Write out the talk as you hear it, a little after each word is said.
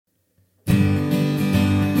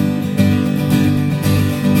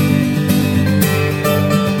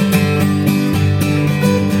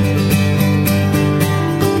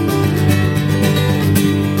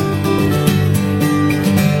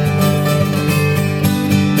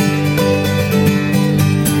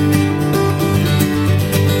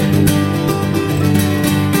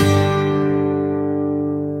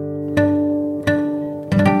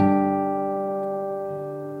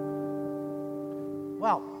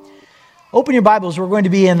Open your Bibles. We're going to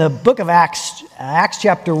be in the book of Acts, Acts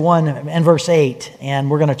chapter 1 and verse 8, and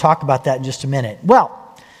we're going to talk about that in just a minute.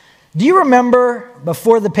 Well, do you remember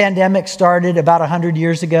before the pandemic started about 100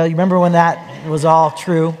 years ago? You remember when that was all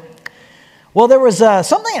true? Well, there was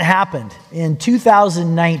something that happened in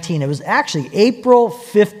 2019. It was actually April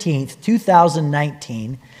 15th,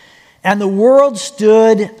 2019, and the world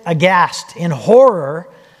stood aghast in horror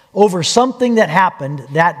over something that happened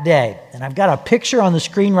that day. And I've got a picture on the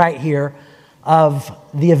screen right here of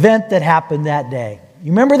the event that happened that day.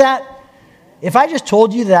 You remember that? If I just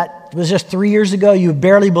told you that it was just 3 years ago, you would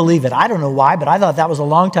barely believe it. I don't know why, but I thought that was a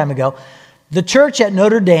long time ago. The church at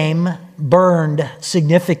Notre Dame burned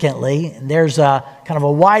significantly. There's a kind of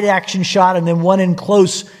a wide action shot and then one in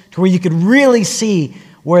close to where you could really see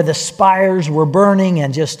where the spires were burning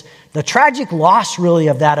and just the tragic loss really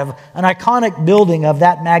of that, of an iconic building of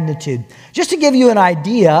that magnitude. Just to give you an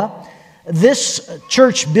idea, this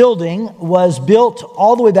church building was built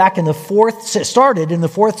all the way back in started in the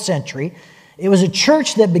 4th century. It was a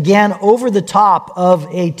church that began over the top of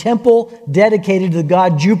a temple dedicated to the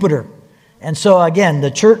god Jupiter. And so again,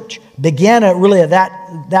 the church began really at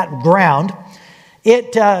that ground.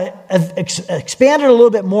 It expanded a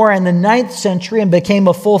little bit more in the 9th century and became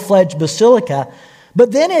a full-fledged basilica.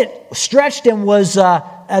 But then it stretched and was a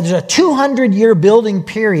 200-year building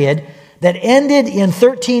period that ended in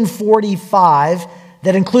 1345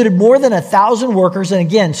 that included more than 1,000 workers and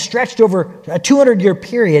again stretched over a 200-year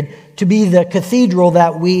period to be the cathedral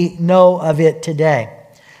that we know of it today.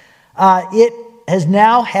 It has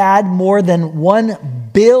now had more than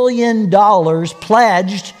 $1 billion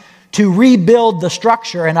pledged to rebuild the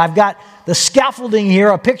structure. And I've got the scaffolding here,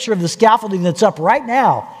 a picture of the scaffolding that's up right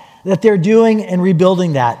now that they're doing and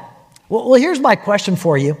rebuilding that. Well, here's my question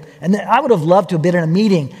for you. And I would have loved to have been in a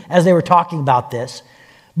meeting as they were talking about this.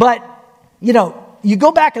 But, you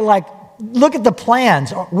go back and look at the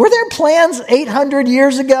plans. Were there plans 800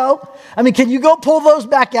 years ago? I mean, can you go pull those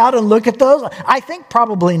back out and look at those? I think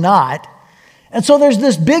probably not. And so there's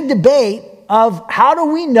this big debate of how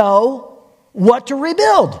do we know what to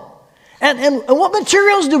rebuild? And what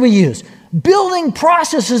materials do we use? Building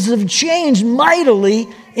processes have changed mightily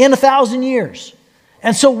in 1,000 years.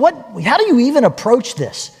 And so how do you even approach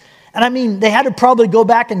this? And I mean, they had to probably go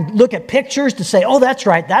back and look at pictures to say, oh, that's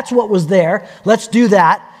right, that's what was there. Let's do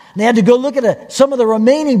that. And they had to go look at some of the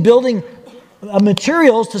remaining building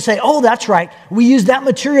materials to say, oh, that's right, we used that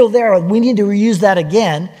material there. We need to reuse that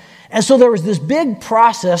again. And so there was this big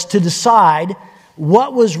process to decide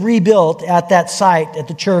what was rebuilt at that site at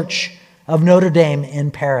the Church of Notre Dame in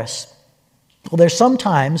Paris. Well, there's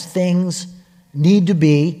sometimes things need to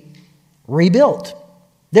be rebuilt.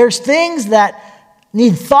 There's things that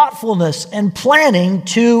need thoughtfulness and planning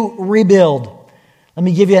to rebuild. Let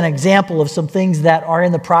me give you an example of some things that are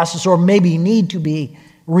in the process or maybe need to be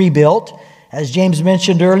rebuilt. As James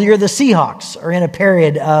mentioned earlier, the Seahawks are in a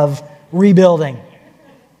period of rebuilding.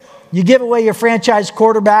 You give away your franchise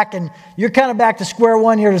quarterback and you're kind of back to square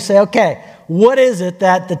one here to say, okay, what is it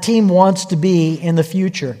that the team wants to be in the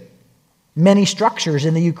future? Many structures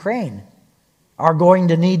in the Ukraine are going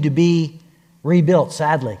to need to be rebuilt,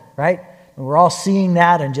 sadly, right? And we're all seeing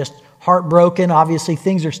that and just heartbroken. Obviously,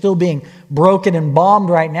 things are still being broken and bombed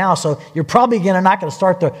right now, so you're probably not going to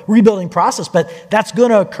start the rebuilding process, but that's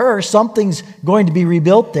going to occur. Something's going to be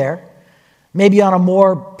rebuilt there. Maybe on a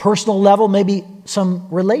more personal level, maybe some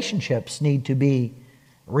relationships need to be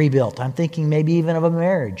rebuilt. I'm thinking maybe even of a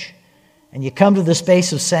marriage. And you come to the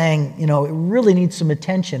space of saying, it really needs some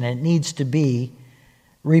attention and it needs to be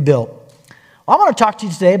rebuilt. Well, I want to talk to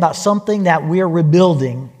you today about something that we're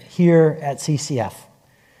rebuilding here at CCF.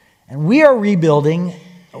 And we are rebuilding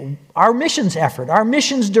our missions effort, our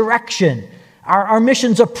missions direction, our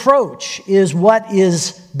missions approach is what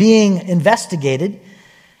is being investigated.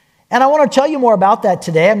 And I want to tell you more about that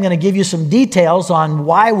today. I'm going to give you some details on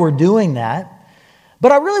why we're doing that.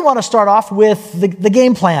 But I really want to start off with the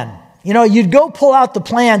game plan. You'd go pull out the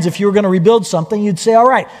plans if you were going to rebuild something. You'd say, all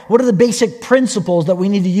right, what are the basic principles that we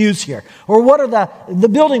need to use here? Or what are the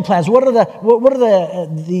building plans? What are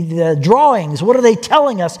the drawings? What are they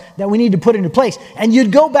telling us that we need to put into place? And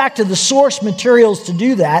you'd go back to the source materials to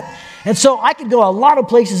do that. And so I could go a lot of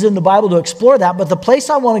places in the Bible to explore that, but the place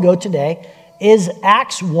I want to go today is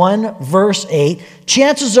Acts 1, verse 8.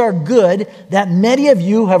 Chances are good that many of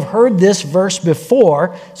you have heard this verse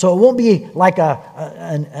before, so it won't be like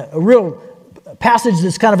a real passage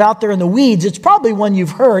that's kind of out there in the weeds. It's probably one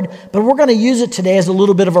you've heard, but we're going to use it today as a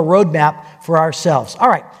little bit of a roadmap for ourselves. All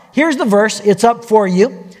right, here's the verse. It's up for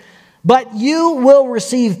you. But you will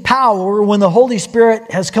receive power when the Holy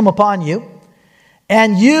Spirit has come upon you,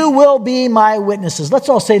 and you will be my witnesses. Let's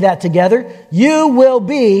all say that together. You will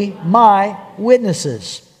be my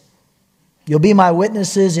witnesses. You'll be my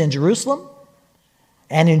witnesses in Jerusalem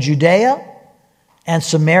and in Judea and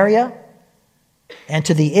Samaria and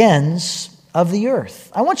to the ends of the earth.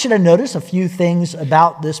 I want you to notice a few things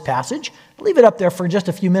about this passage. Leave it up there for just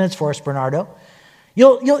a few minutes for us, Bernardo.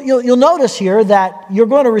 You'll notice here that you're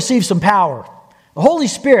going to receive some power. The Holy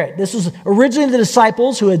Spirit. This was originally the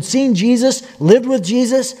disciples who had seen Jesus, lived with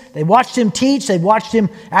Jesus. They watched him teach. They watched him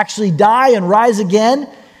actually die and rise again.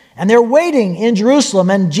 And they're waiting in Jerusalem.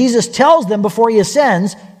 And Jesus tells them before he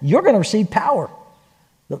ascends, you're going to receive power.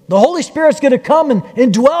 The Holy Spirit's going to come and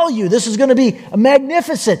indwell you. This is going to be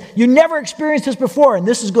magnificent. You never experienced this before, and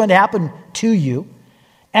this is going to happen to you.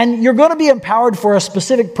 And you're going to be empowered for a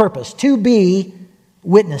specific purpose, to be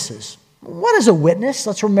witnesses. What is a witness?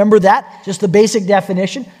 Let's remember that, just the basic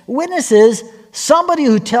definition. A witness is somebody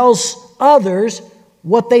who tells others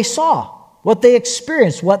what they saw, what they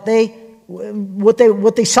experienced, what they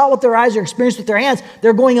saw with their eyes or experienced with their hands.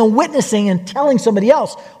 They're going and witnessing and telling somebody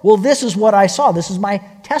else, well, this is what I saw. This is my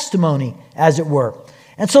testimony, as it were.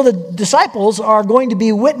 And so the disciples are going to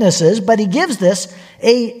be witnesses, but he gives this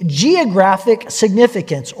a geographic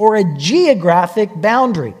significance or a geographic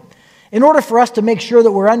boundary. In order for us to make sure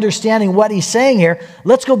that we're understanding what he's saying here,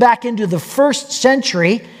 let's go back into the first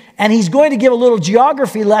century, and he's going to give a little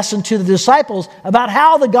geography lesson to the disciples about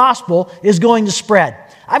how the gospel is going to spread.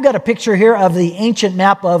 I've got a picture here of the ancient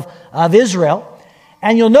map of Israel,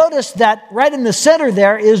 and you'll notice that right in the center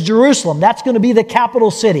there is Jerusalem. That's going to be the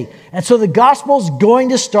capital city. And so the gospel's going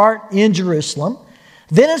to start in Jerusalem.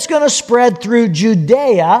 Then it's going to spread through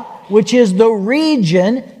Judea, which is the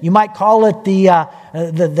region. You might call it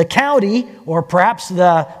the county, or perhaps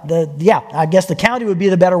I guess the county would be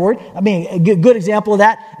the better word. I mean, a good example of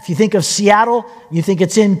that, if you think of Seattle, you think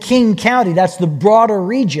it's in King County. That's the broader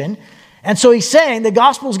region. And so he's saying the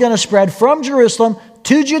gospel is going to spread from Jerusalem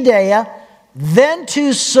to Judea, then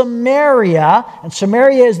to Samaria. And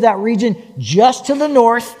Samaria is that region just to the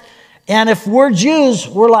north. And if we're Jews,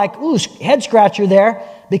 we're like, ooh, head scratcher there,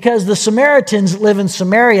 because the Samaritans live in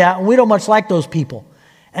Samaria, and we don't much like those people.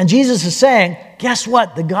 And Jesus is saying, guess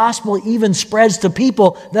what? The gospel even spreads to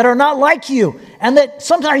people that are not like you, and that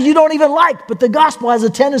sometimes you don't even like, but the gospel has a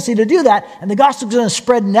tendency to do that, and the gospel is going to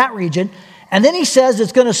spread in that region. And then he says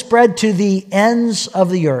it's going to spread to the ends of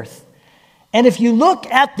the earth. And if you look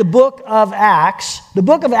at the book of Acts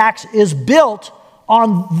is built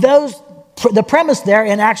on the premise there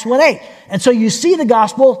in Acts 1:8. And so you see the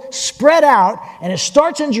gospel spread out, and it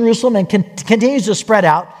starts in Jerusalem and continues to spread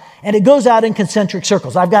out, and it goes out in concentric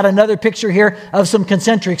circles. I've got another picture here of some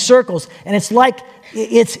concentric circles, and it's like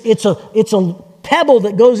it's a pebble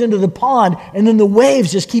that goes into the pond, and then the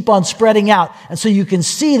waves just keep on spreading out. And so you can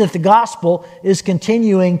see that the gospel is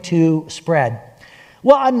continuing to spread.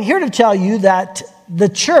 Well, I'm here to tell you that the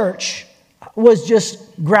church was just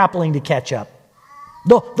grappling to catch up.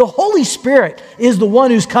 The Holy Spirit is the one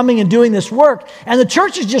who's coming and doing this work, and the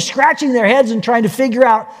church is just scratching their heads and trying to figure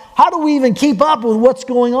out, how do we even keep up with what's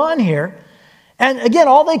going on here? And again,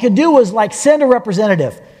 all they could do was like send a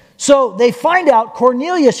representative. So they find out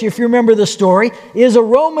Cornelius, if you remember the story, is a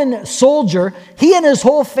Roman soldier. He and his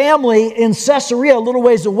whole family in Caesarea, a little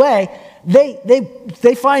ways away,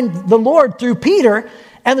 they find the Lord through Peter,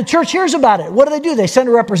 and the church hears about it. What do? They send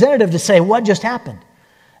a representative to say, what just happened?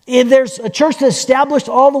 There's a church that's established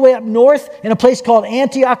all the way up north in a place called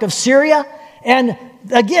Antioch of Syria. And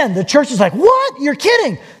again, the church is like, what? You're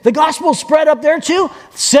kidding. The gospel spread up there too?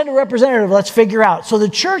 Send a representative. Let's figure out. So the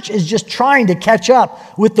church is just trying to catch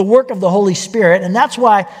up with the work of the Holy Spirit. And that's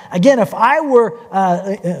why, again, if I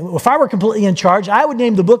were completely in charge, I would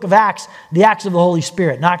name the book of Acts the Acts of the Holy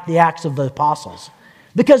Spirit, not the Acts of the Apostles.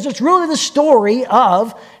 Because it's really the story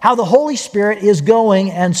of how the Holy Spirit is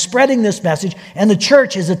going and spreading this message, and the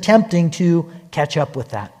church is attempting to catch up with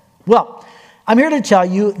that. Well, I'm here to tell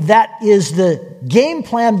you that is the game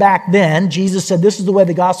plan back then. Jesus said this is the way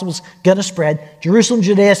the gospel was going to spread: Jerusalem,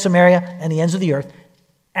 Judea, Samaria, and the ends of the earth.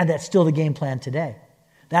 And that's still the game plan today.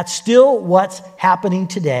 That's still what's happening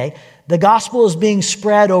today. The gospel is being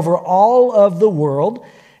spread over all of the world.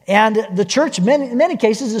 And the church, in many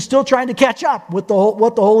cases, is still trying to catch up with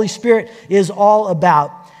what the Holy Spirit is all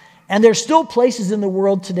about. And there's still places in the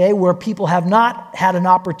world today where people have not had an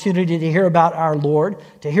opportunity to hear about our Lord,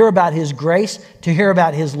 to hear about His grace, to hear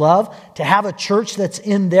about His love, to have a church that's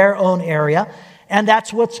in their own area. And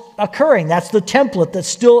that's what's occurring. That's the template that's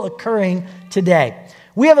still occurring today.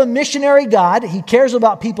 We have a missionary God. He cares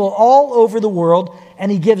about people all over the world,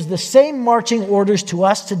 and He gives the same marching orders to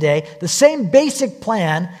us today, the same basic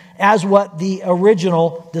plan as what the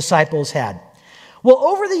original disciples had. Well,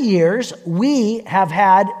 over the years, we have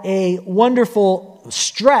had a wonderful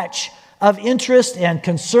stretch of interest and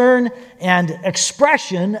concern and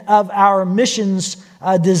expression of our missions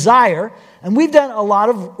desire. And we've done a lot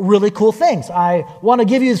of really cool things. I want to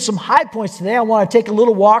give you some high points today. I want to take a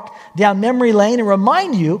little walk down memory lane and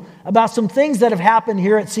remind you about some things that have happened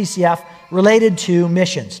here at CCF related to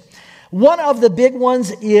missions. One of the big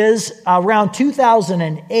ones is around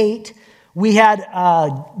 2008, we had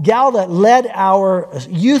a gal that led our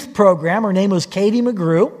youth program. Her name was Katie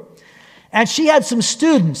McGrew. And she had some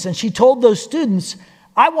students, and she told those students,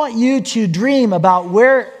 I want you to dream about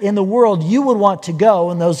where in the world you would want to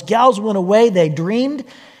go. And those gals went away, they dreamed.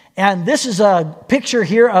 And this is a picture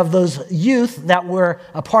here of those youth that were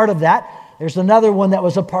a part of that. There's another one that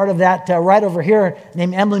was a part of that right over here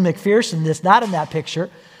named Emily McPherson that's not in that picture.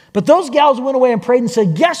 But those gals went away and prayed and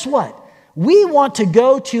said, guess what? We want to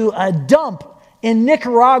go to a dump in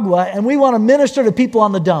Nicaragua, and we want to minister to people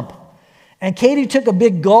on the dump. And Katie took a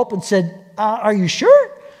big gulp and said, are you sure?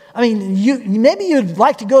 I mean, maybe you'd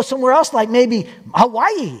like to go somewhere else, like maybe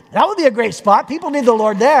Hawaii. That would be a great spot. People need the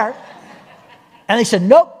Lord there. And they said,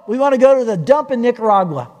 nope, we want to go to the dump in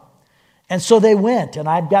Nicaragua. And so they went, and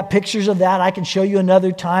I've got pictures of that. I can show you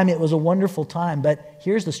another time. It was a wonderful time. But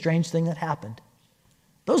here's the strange thing that happened.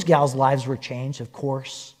 Those gals' lives were changed, of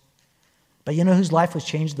course. But you know whose life was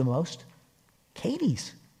changed the most?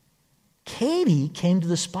 Katie's. Katie came to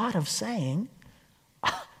the spot of saying,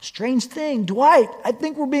 strange thing, Dwight, I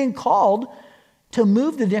think we're being called to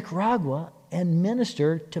move to Nicaragua and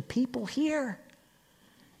minister to people here.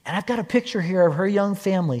 And I've got a picture here of her young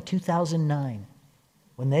family, 2009,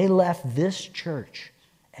 when they left this church,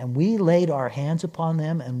 and we laid our hands upon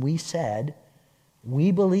them and we said,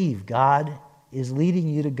 we believe God is leading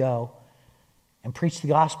you to go and preach the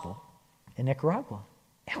gospel in Nicaragua.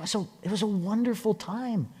 It was a wonderful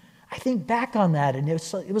time. I think back on that, and it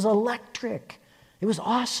was electric. It was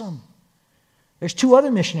awesome. There's two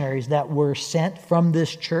other missionaries that were sent from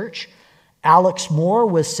this church. Alex Moore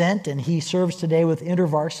was sent, and he serves today with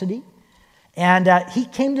InterVarsity. And he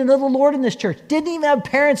came to know the Lord in this church. Didn't even have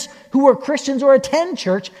parents who were Christians or attend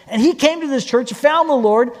church. And he came to this church, found the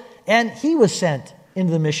Lord, and he was sent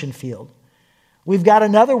into the mission field. We've got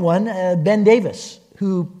another one, Ben Davis,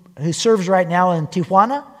 who serves right now in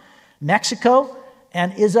Tijuana, Mexico,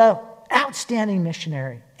 and is an outstanding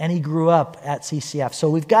missionary. And he grew up at CCF. So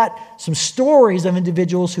we've got some stories of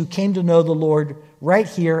individuals who came to know the Lord right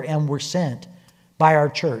here and were sent by our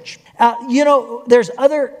church. There's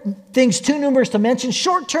other things too numerous to mention.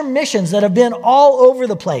 Short-term missions that have been all over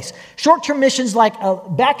the place. Short-term missions like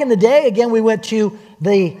back in the day, again, we went to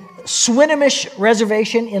the Swinomish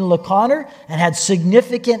Reservation in La Conner and had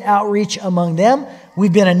significant outreach among them.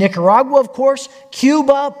 We've been in Nicaragua, of course,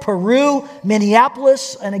 Cuba, Peru,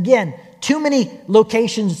 Minneapolis, and again, too many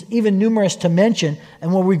locations, even numerous to mention,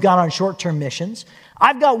 and where we've gone on short-term missions.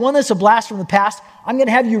 I've got one that's a blast from the past. I'm going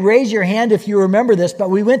to have you raise your hand if you remember this,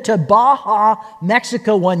 but we went to Baja,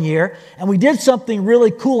 Mexico one year, and we did something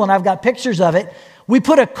really cool, and I've got pictures of it. We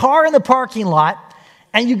put a car in the parking lot,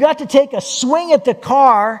 and you got to take a swing at the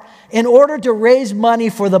car in order to raise money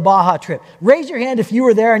for the Baja trip. Raise your hand if you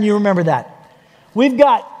were there and you remember that. We've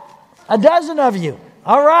got a dozen of you.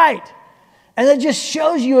 All right. And it just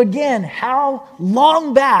shows you again how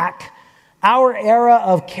long back our era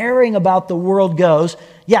of caring about the world goes.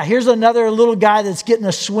 Yeah, here's another little guy that's getting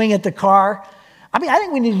a swing at the car. I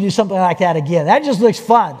think we need to do something like that again. That just looks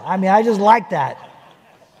fun. I just like that.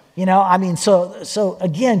 So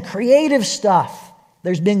again, creative stuff.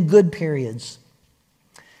 There's been good periods.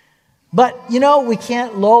 But, we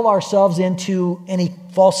can't lull ourselves into any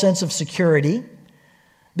false sense of security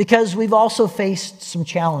because we've also faced some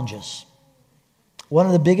challenges. One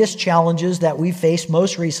of the biggest challenges that we faced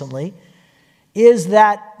most recently is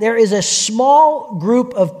that there is a small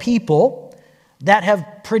group of people that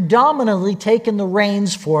have predominantly taken the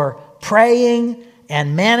reins for praying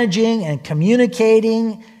and managing and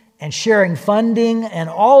communicating and sharing funding and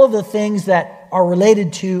all of the things that are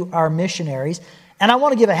related to our missionaries. And I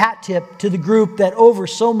want to give a hat tip to the group that over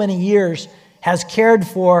so many years has cared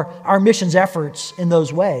for our missions efforts in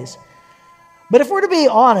those ways. But if we're to be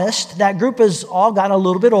honest, that group has all gotten a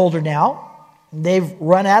little bit older now. They've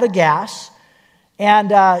run out of gas.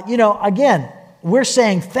 And, again, we're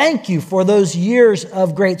saying thank you for those years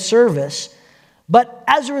of great service. But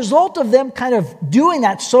as a result of them kind of doing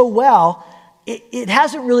that so well, it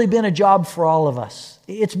hasn't really been a job for all of us.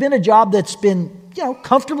 It's been a job that's been,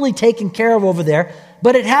 comfortably taken care of over there,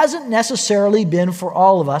 but it hasn't necessarily been for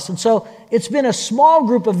all of us. And so it's been a small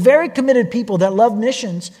group of very committed people that love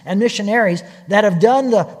missions and missionaries that have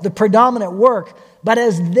done the predominant work. But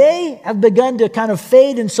as they have begun to kind of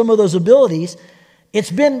fade in some of those abilities,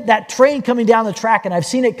 it's been that train coming down the track, and I've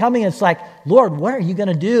seen it coming. It's like, Lord, what are you going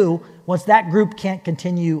to do once that group can't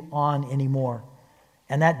continue on anymore?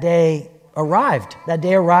 And that day arrived. That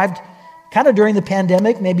day arrived kind of during the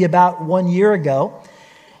pandemic, maybe about 1 year ago.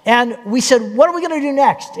 And we said, what are we going to do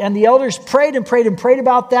next? And the elders prayed and prayed and prayed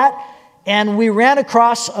about that. And we ran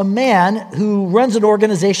across a man who runs an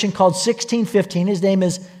organization called 1615. His name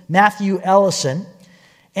is Matthew Ellison.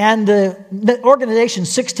 And the organization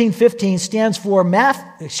 1615 stands for Mark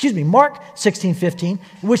 1615,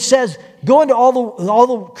 which says, go into all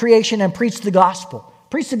the creation and preach the gospel.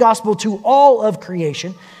 Preach the gospel to all of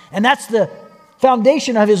creation. And that's the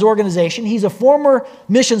foundation of his organization. He's a former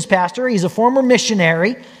missions pastor. He's a former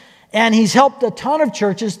missionary. And he's helped a ton of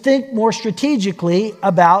churches think more strategically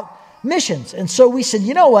about missions. And so we said,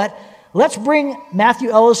 you know what? Let's bring Matthew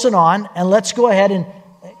Ellison on and let's go ahead and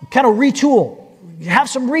kind of retool. Have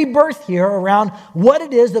some rebirth here around what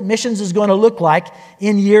it is that missions is going to look like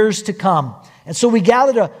in years to come. And so we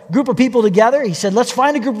gathered a group of people together. He said, let's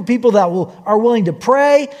find a group of people that are willing to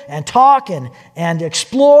pray and talk and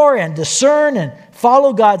explore and discern and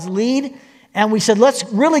follow God's lead. And we said, let's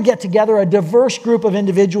really get together a diverse group of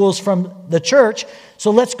individuals from the church.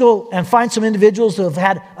 So let's go and find some individuals who have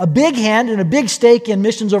had a big hand and a big stake in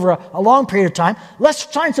missions over a long period of time. Let's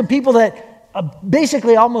find some people that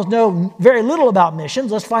basically almost know very little about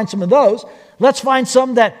missions. Let's find some of those. Let's find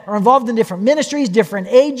some that are involved in different ministries, different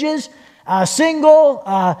ages, single,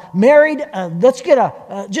 married. Let's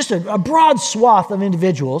get just a broad swath of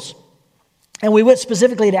individuals. And we went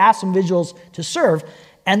specifically to ask some individuals to serve.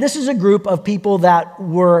 And this is a group of people that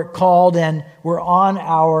were called and were on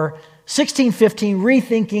our 1615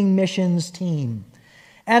 Rethinking Missions team.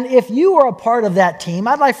 And if you are a part of that team,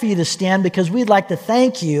 I'd like for you to stand because we'd like to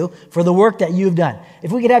thank you for the work that you've done.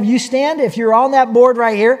 If we could have you stand, if you're on that board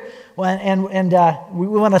right here, and we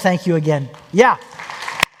want to thank you again. Yeah.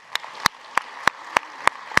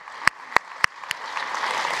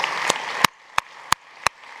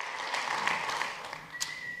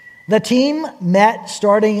 The team met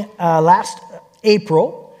starting last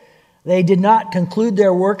April. They did not conclude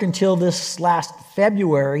their work until this last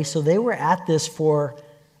February, so they were at this for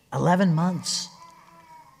 11 months.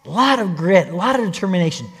 A lot of grit, a lot of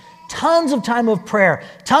determination, tons of time of prayer,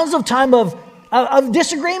 tons of time of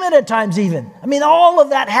disagreement at times even. I mean, all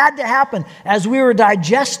of that had to happen as we were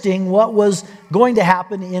digesting what was going to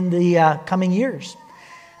happen in the coming years.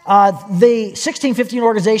 The 1615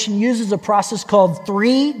 organization uses a process called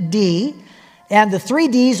 3D, and the 3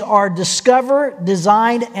 Ds are discover,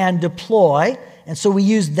 design, and deploy. And so we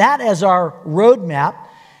use that as our roadmap.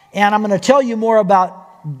 And I'm going to tell you more about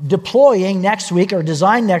deploying next week, or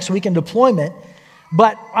design next week, and deployment.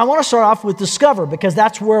 But I want to start off with discover because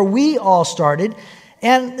that's where we all started.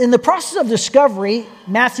 And in the process of discovery,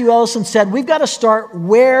 Matthew Ellison said, we've got to start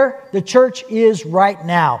where the church is right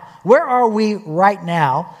now. Where are we right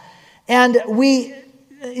now? And we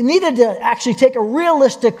needed to actually take a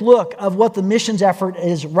realistic look of what the missions effort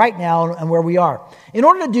is right now and where we are. In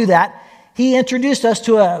order to do that, he introduced us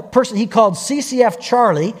to a person he called CCF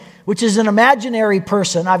Charlie, which is an imaginary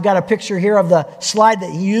person. I've got a picture here of the slide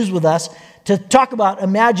that he used with us to talk about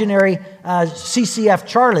imaginary CCF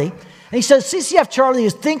Charlie. And he says CCF Charlie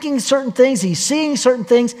is thinking certain things, he's seeing certain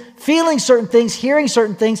things, feeling certain things, hearing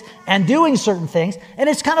certain things, and doing certain things. And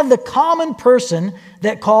it's kind of the common person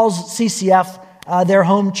that calls CCF their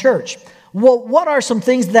home church. Well, what are some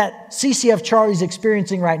things that CCF Charlie is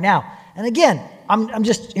experiencing right now? And again, I'm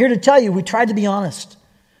just here to tell you, we tried to be honest.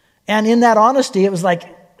 And in that honesty, it was like,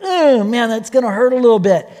 oh, man, that's going to hurt a little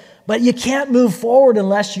bit. But you can't move forward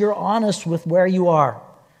unless you're honest with where you are.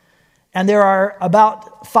 And there are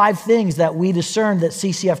about 5 things that we discern that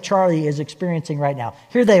CCF Charlie is experiencing right now.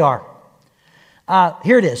 Here they are.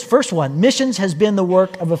 Here it is. First one, missions has been the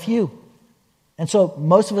work of a few. And so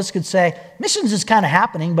most of us could say, missions is kind of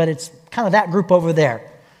happening, but it's kind of that group over there.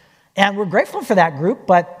 And we're grateful for that group,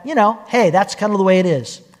 but, hey, that's kind of the way it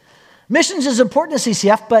is. Missions is important to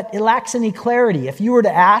CCF, but it lacks any clarity. If you were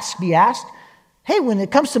to be asked, hey, when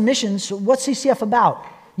it comes to missions, what's CCF about?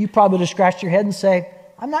 You probably just scratch your head and say,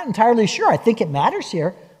 I'm not entirely sure. I think it matters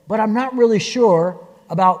here, but I'm not really sure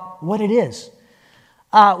about what it is.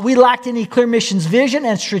 We lacked any clear missions vision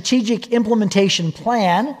and strategic implementation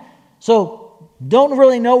plan. So don't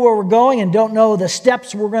really know where we're going and don't know the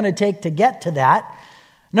steps we're going to take to get to that.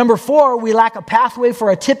 Number 4, we lack a pathway for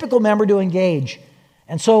a typical member to engage.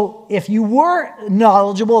 And so if you were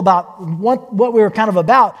knowledgeable about what we were kind of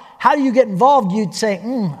about, how do you get involved, you'd say,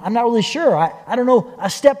 I'm not really sure. I don't know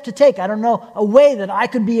a step to take. I don't know a way that I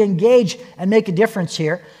could be engaged and make a difference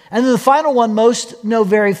here. And then the final one, most know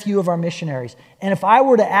very few of our missionaries. And if I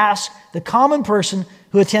were to ask the common person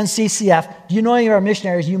who attends CCF, do you know any of our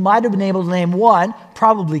missionaries? You might have been able to name one,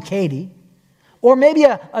 probably Katie, or maybe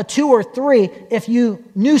a two or three if you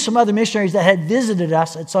knew some other missionaries that had visited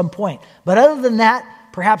us at some point. But other than that,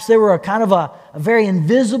 perhaps they were a very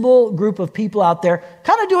invisible group of people out there,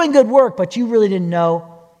 kind of doing good work, but you really didn't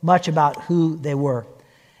know much about who they were.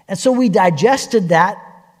 And so we digested that.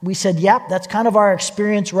 We said, yep, that's kind of our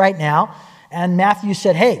experience right now. And Matthew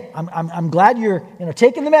said, hey, I'm glad you're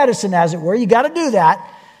taking the medicine, as it were. You got to do that.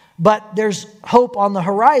 But there's hope on the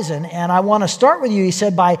horizon. And I want to start with you, he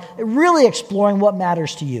said, by really exploring what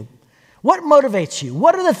matters to you. What motivates you?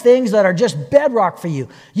 What are the things that are just bedrock for you?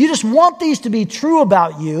 You just want these to be true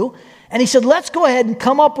about you. And he said, let's go ahead and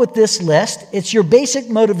come up with this list. It's your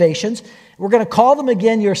basic motivations. We're going to call them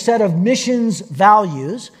again your set of missions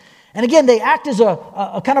values. And again, they act as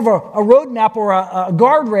a kind of a roadmap or a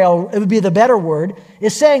guardrail, it would be the better word,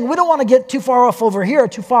 is saying we don't want to get too far off over here or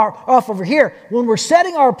too far off over here. When we're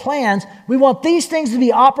setting our plans, we want these things to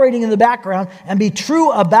be operating in the background and be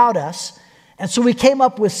true about us. And so we came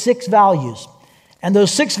up with 6 values. And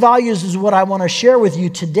those 6 values is what I want to share with you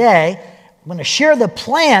today. I'm going to share the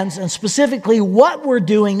plans and specifically what we're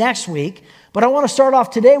doing next week. But I want to start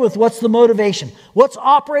off today with what's the motivation. What's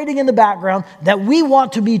operating in the background that we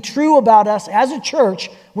want to be true about us as a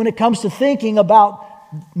church when it comes to thinking about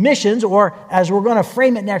missions, or as we're going to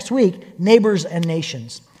frame it next week, neighbors and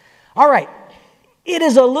nations. All right. It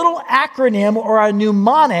is a little acronym or a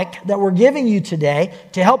mnemonic that we're giving you today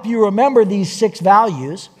to help you remember these 6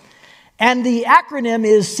 values. And the acronym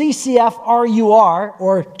is CCF-RUR,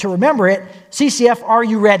 or to remember it, CCF, are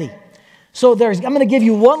you ready? So I'm going to give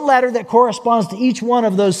you one letter that corresponds to each one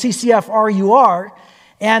of those CCF-RUR.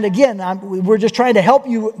 And again, we're just trying to help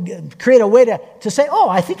you create a way to say,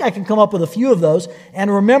 I think I can come up with a few of those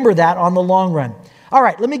and remember that on the long run. All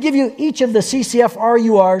right, let me give you each of the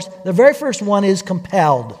CCF-RURs. The very first one is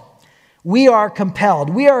compelled. We are compelled.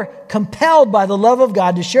 We are compelled by the love of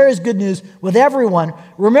God to share His good news with everyone,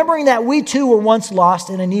 remembering that we too were once lost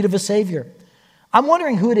and in need of a Savior. I'm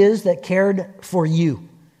wondering who it is that cared for you.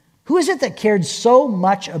 Who is it that cared so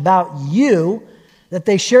much about you that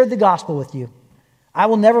they shared the gospel with you? I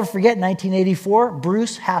will never forget 1984,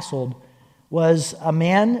 Bruce Hassold was a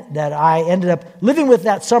man that I ended up living with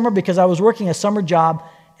that summer because I was working a summer job,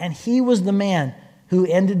 and he was the man who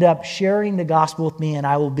ended up sharing the gospel with me, and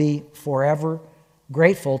I will be forever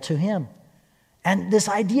grateful to him. And this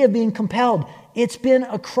idea of being compelled, it's been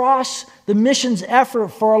across the missions effort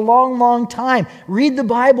for a long, long time. Read the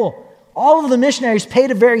Bible. All of the missionaries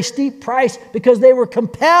paid a very steep price because they were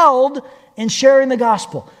compelled in sharing the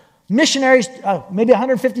gospel. Missionaries, maybe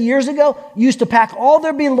 150 years ago, used to pack all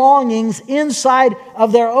their belongings inside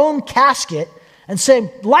of their own casket and say,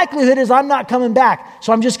 likelihood is I'm not coming back,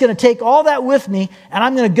 so I'm just going to take all that with me, and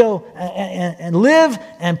I'm going to go and live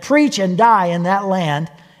and preach and die in that land.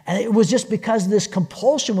 And it was just because this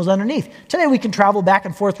compulsion was underneath. Today we can travel back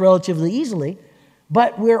and forth relatively easily,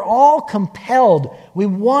 but we're all compelled. We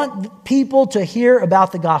want people to hear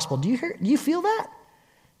about the gospel. Do you feel that?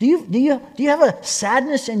 Do you have a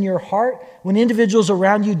sadness in your heart when individuals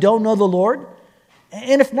around you don't know the Lord?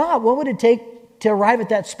 And if not, what would it take to arrive at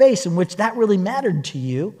that space in which that really mattered to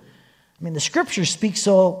you? I mean, the Scriptures speak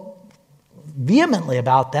so vehemently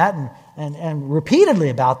about that and repeatedly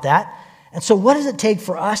about that. And so what does it take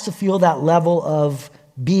for us to feel that level of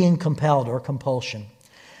being compelled or compulsion?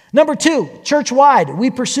 Number 2, church-wide. We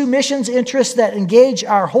pursue missions interests that engage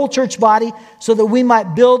our whole church body so that we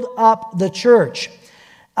might build up the church.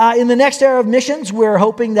 In the next era of missions, we're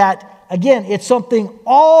hoping that, again, it's something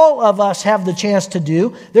all of us have the chance to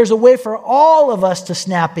do. There's a way for all of us to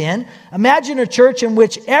snap in. Imagine a church in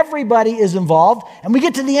which everybody is involved, and we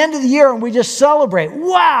get to the end of the year and we just celebrate.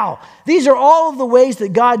 Wow! These are all of the ways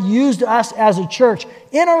that God used us as a church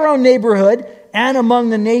in our own neighborhood and among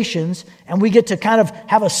the nations, and we get to kind of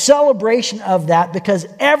have a celebration of that because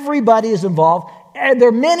everybody is involved. There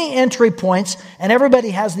are many entry points, and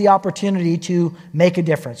everybody has the opportunity to make a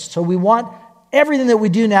difference. So we want everything that we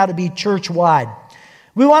do now to be church-wide.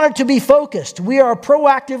 We want it to be focused. We are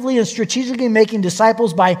proactively and strategically making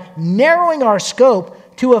disciples by narrowing our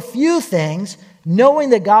scope to a few things,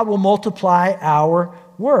 knowing that God will multiply our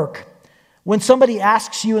work. When somebody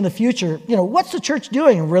asks you in the future, what's the church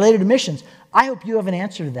doing related to missions? I hope you have an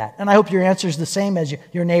answer to that. And I hope your answer is the same as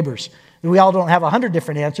your neighbors. We all don't have 100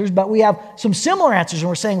 different answers, but we have some similar answers. And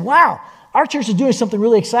we're saying, wow, our church is doing something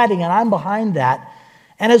really exciting, and I'm behind that.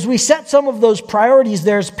 And as we set some of those priorities,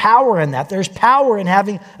 there's power in that. There's power in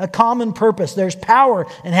having a common purpose. There's power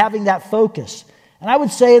in having that focus. And I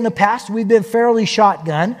would say in the past, we've been fairly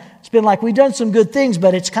shotgun. It's been like we've done some good things,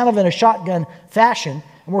 but it's kind of in a shotgun fashion.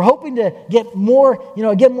 And we're hoping to get more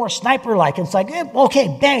sniper-like. It's like,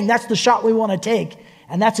 okay, bang, that's the shot we want to take.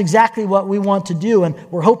 And that's exactly what we want to do. And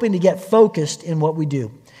we're hoping to get focused in what we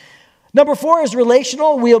do. Number 4 is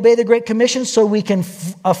relational. We obey the Great Commission so we can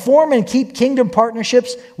form and keep kingdom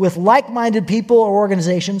partnerships with like-minded people or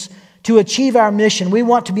organizations to achieve our mission. We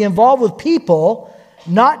want to be involved with people,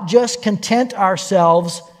 not just content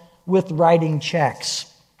ourselves with writing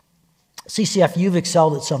checks. CCF, you've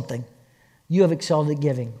excelled at something. You have excelled at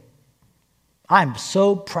giving. I'm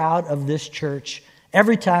so proud of this church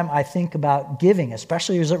every time I think about giving,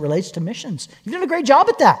 especially as it relates to missions. You've done a great job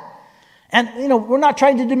at that. And, we're not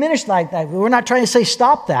trying to diminish like that. We're not trying to say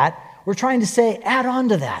stop that. We're trying to say add on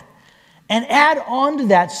to that. And add on to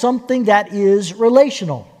that something that is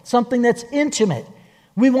relational, something that's intimate.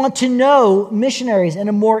 We want to know missionaries in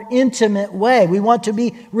a more intimate way. We want to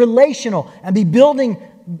be relational and be building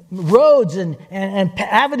roads and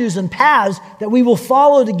avenues and paths that we will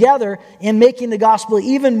follow together in making the gospel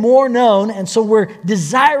even more known. And so we're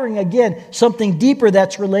desiring, again, something deeper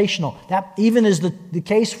that's relational. That even is the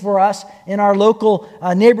case for us in our local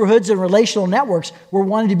neighborhoods and relational networks. We're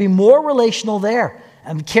wanting to be more relational there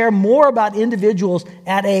and care more about individuals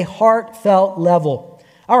at a heartfelt level.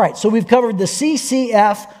 All right, so we've covered the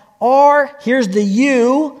CCF. R, here's the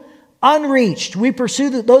U, unreached. We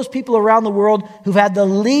pursue those people around the world who've had the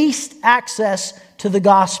least access to the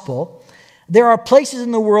gospel. There are places in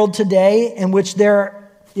the world today in which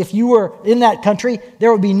if you were in that country,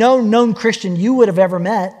 there would be no known Christian you would have ever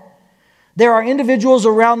met. There are individuals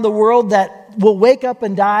around the world that will wake up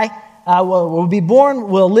and die, will be born,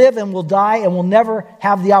 will live, and will die, and will never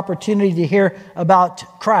have the opportunity to hear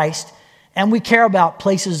about Christ. And we care about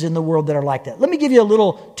places in the world that are like that. Let me give you a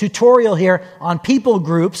little tutorial here on people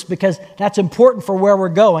groups because that's important for where we're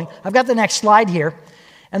going. I've got the next slide here.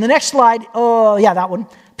 And the next slide, that one.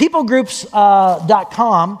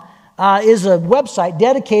 Peoplegroups.com is a website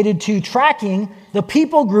dedicated to tracking the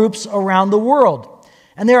people groups around the world.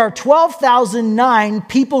 And there are 12,009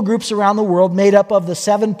 people groups around the world made up of the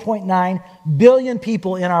 7.9 billion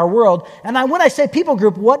people in our world. And when I say people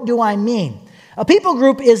group, what do I mean? A people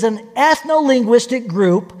group is an ethno-linguistic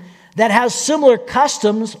group that has similar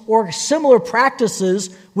customs or similar practices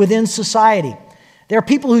within society. There are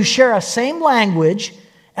people who share a same language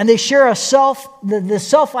and they share the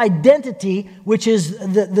self-identity which is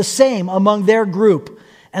the same among their group.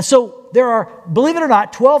 And so there are, believe it or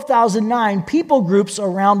not, 12,009 people groups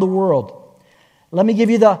around the world. Let me give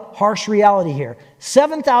you the harsh reality here.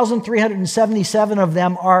 7,377 of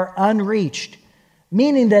them are unreached,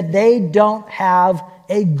 meaning that they don't have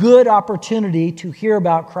a good opportunity to hear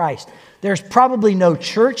about Christ. There's probably no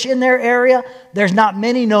church in their area. There's not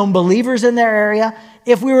many known believers in their area.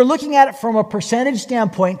 If we were looking at it from a percentage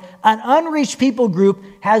standpoint, an unreached people group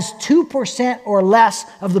has 2% or less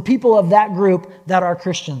of the people of that group that are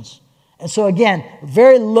Christians. And so again,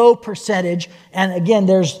 very low percentage. And again,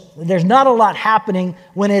 there's not a lot happening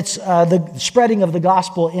when it's the spreading of the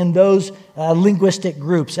gospel in those linguistic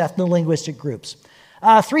groups, ethno-linguistic groups.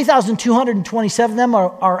 3,227 of them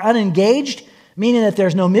are unengaged, meaning that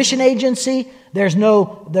there's no mission agency, there's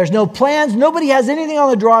no plans, nobody has anything on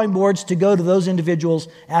the drawing boards to go to those individuals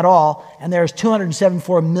at all, and there's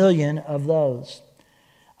 274 million of those.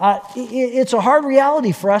 It's a hard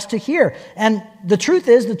reality for us to hear, and the truth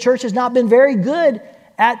is the church has not been very good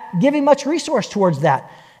at giving much resource towards that.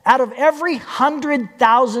 Out of every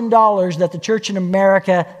 $100,000 that the church in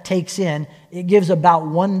America takes in, it gives about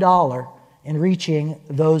 $1 in reaching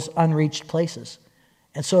those unreached places.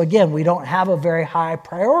 And so again, we don't have a very high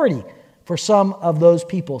priority for some of those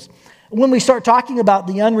peoples. When we start talking about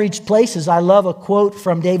the unreached places, I love a quote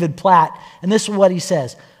from David Platt, and this is what he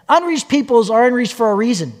says. Unreached peoples are unreached for a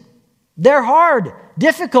reason. They're hard,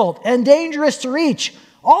 difficult, and dangerous to reach.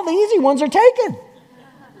 All the easy ones are taken.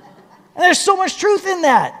 And there's so much truth in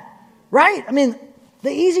that, right? I mean,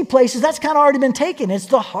 the easy places, that's kind of already been taken. It's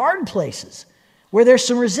the hard places where there's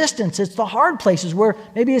some resistance. It's the hard places where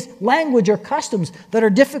maybe it's language or customs that are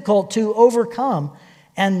difficult to overcome.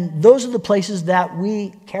 And those are the places that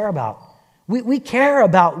we care about. We care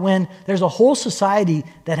about when there's a whole society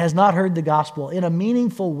that has not heard the gospel in a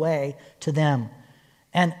meaningful way to them.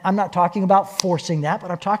 And I'm not talking about forcing that,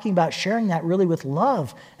 but I'm talking about sharing that really with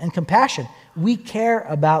love and compassion. We care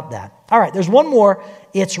about that. All right, there's one more.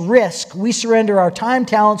 It's risk. We surrender our time,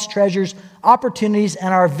 talents, treasures, opportunities,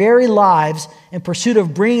 and our very lives in pursuit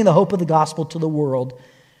of bringing the hope of the gospel to the world.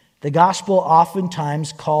 The gospel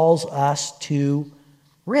oftentimes calls us to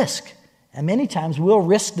risk. And many times we'll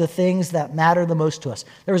risk the things that matter the most to us.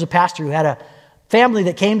 There was a pastor who had a family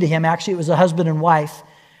that came to him. Actually, it was a husband and wife.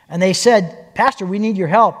 And they said, "Pastor, we need your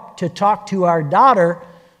help to talk to our daughter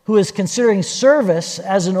who is considering service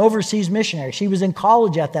as an overseas missionary." She was in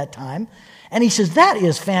college at that time. And he says, "That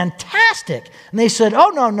is fantastic." And they said, "Oh,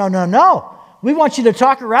 no. We want you to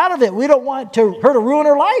talk her out of it. We don't want her to ruin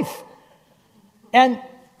her life." And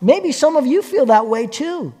maybe some of you feel that way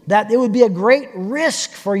too, that it would be a great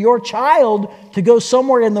risk for your child to go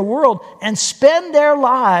somewhere in the world and spend their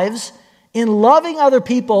lives in loving other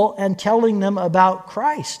people and telling them about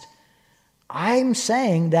Christ. I'm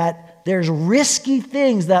saying that there's risky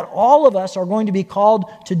things that all of us are going to be called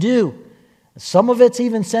to do. Some of it's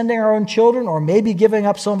even sending our own children, or maybe giving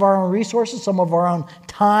up some of our own resources, some of our own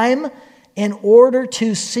time, in order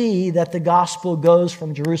to see that the gospel goes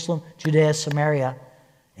from Jerusalem, Judea, Samaria,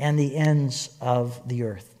 and the ends of the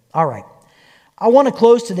earth. All right. I want to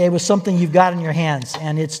close today with something you've got in your hands,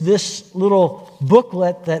 and it's this little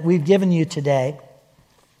booklet that we've given you today.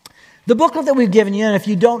 The booklet that we've given you, and if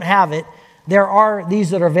you don't have it, there are these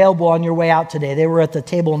that are available on your way out today. They were at the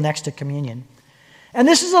table next to communion. And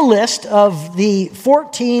this is a list of the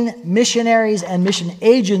 14 missionaries and mission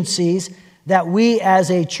agencies that we as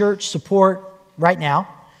a church support right now.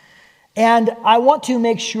 And I want to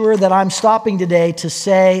make sure that I'm stopping today to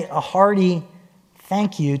say a hearty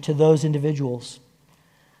thank you to those individuals.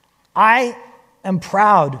 I am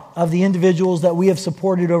proud of the individuals that we have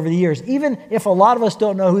supported over the years. Even if a lot of us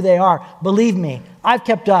don't know who they are, believe me, I've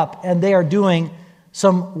kept up and they are doing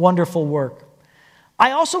some wonderful work.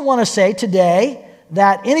 I also want to say today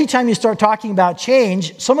that anytime you start talking about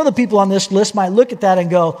change, some of the people on this list might look at that and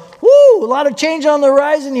go, "Woo, a lot of change on the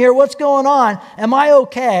horizon here. What's going on? Am I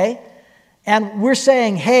okay?" And we're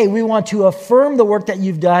saying, hey, we want to affirm the work that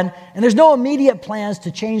you've done, and there's no immediate plans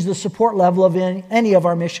to change the support level of any of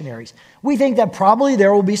our missionaries. We think that probably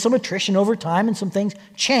there will be some attrition over time and some things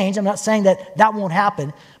change. I'm not saying that that won't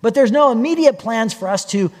happen, but there's no immediate plans for us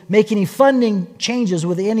to make any funding changes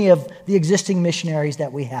with any of the existing missionaries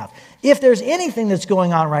that we have. If there's anything that's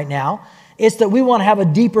going on right now, it's that we want to have a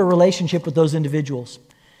deeper relationship with those individuals.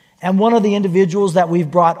 And one of the individuals that we've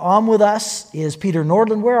brought on with us is Peter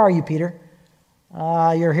Nordland. Where are you, Peter?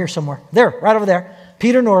 You're here somewhere. There, right over there.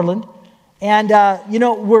 Peter Nordland. And,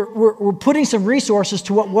 we're putting some resources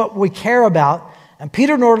to what we care about. And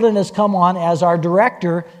Peter Nordland has come on as our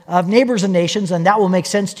director of Neighbors and Nations, and that will make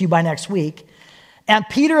sense to you by next week. And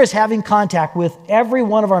Peter is having contact with every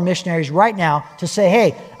one of our missionaries right now to say,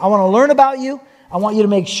 hey, I want to learn about you. I want you to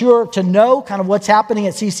make sure to know kind of what's happening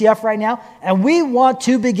at CCF right now. And we want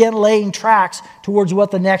to begin laying tracks towards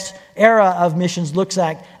what the next era of missions looks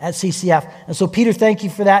like at CCF. And so, Peter, thank you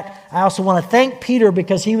for that. I also want to thank Peter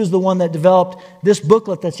because he was the one that developed this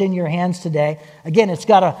booklet that's in your hands today. Again, it's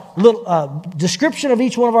got a little description of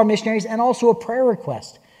each one of our missionaries and also a prayer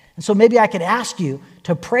request. And so maybe I could ask you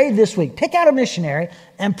to pray this week. Pick out a missionary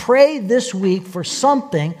and pray this week for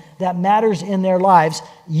something that matters in their lives.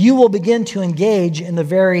 You will begin to engage in the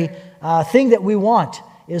very thing that we want,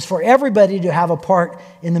 is for everybody to have a part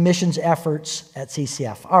in the missions efforts at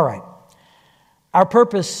CCF. All right. Our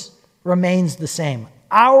purpose remains the same.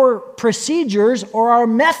 Our procedures or our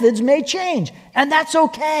methods may change, and that's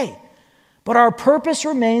okay. But our purpose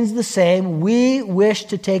remains the same. We wish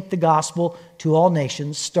to take the gospel to all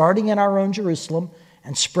nations, starting in our own Jerusalem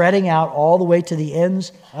and spreading out all the way to the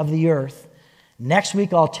ends of the earth. Next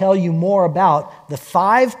week, I'll tell you more about the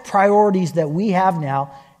 5 priorities that we have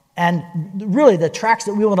now, and really the tracks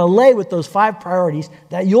that we want to lay with those 5 priorities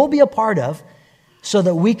that you'll be a part of, so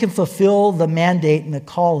that we can fulfill the mandate and the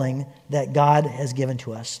calling that God has given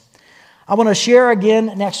to us. I want to share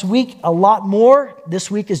again next week a lot more.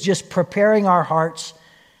 This week is just preparing our hearts,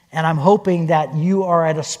 and I'm hoping that you are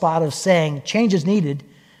at a spot of saying change is needed,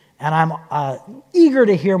 and I'm eager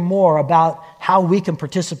to hear more about how we can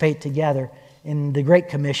participate together in the Great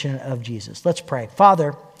Commission of Jesus. Let's pray.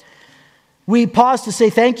 Father, we pause to say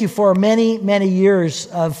thank you for many, many years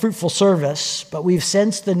of fruitful service, but we've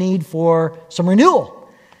sensed the need for some renewal,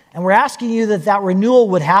 and we're asking you that renewal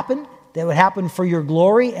would happen, that would happen for your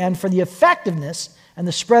glory and for the effectiveness and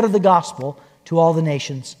the spread of the gospel to all the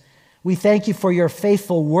nations. We thank you for your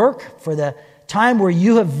faithful work, for the time where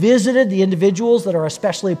you have visited the individuals that are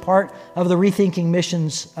especially part of the Rethinking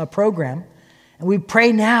Missions program. And we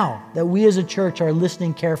pray now that we as a church are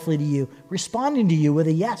listening carefully to you, responding to you with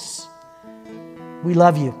a yes. We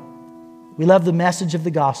love you. We love the message of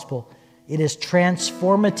the gospel. It is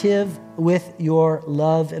transformative with your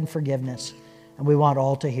love and forgiveness, and we want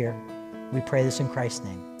all to hear. We pray this in Christ's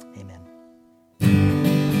name.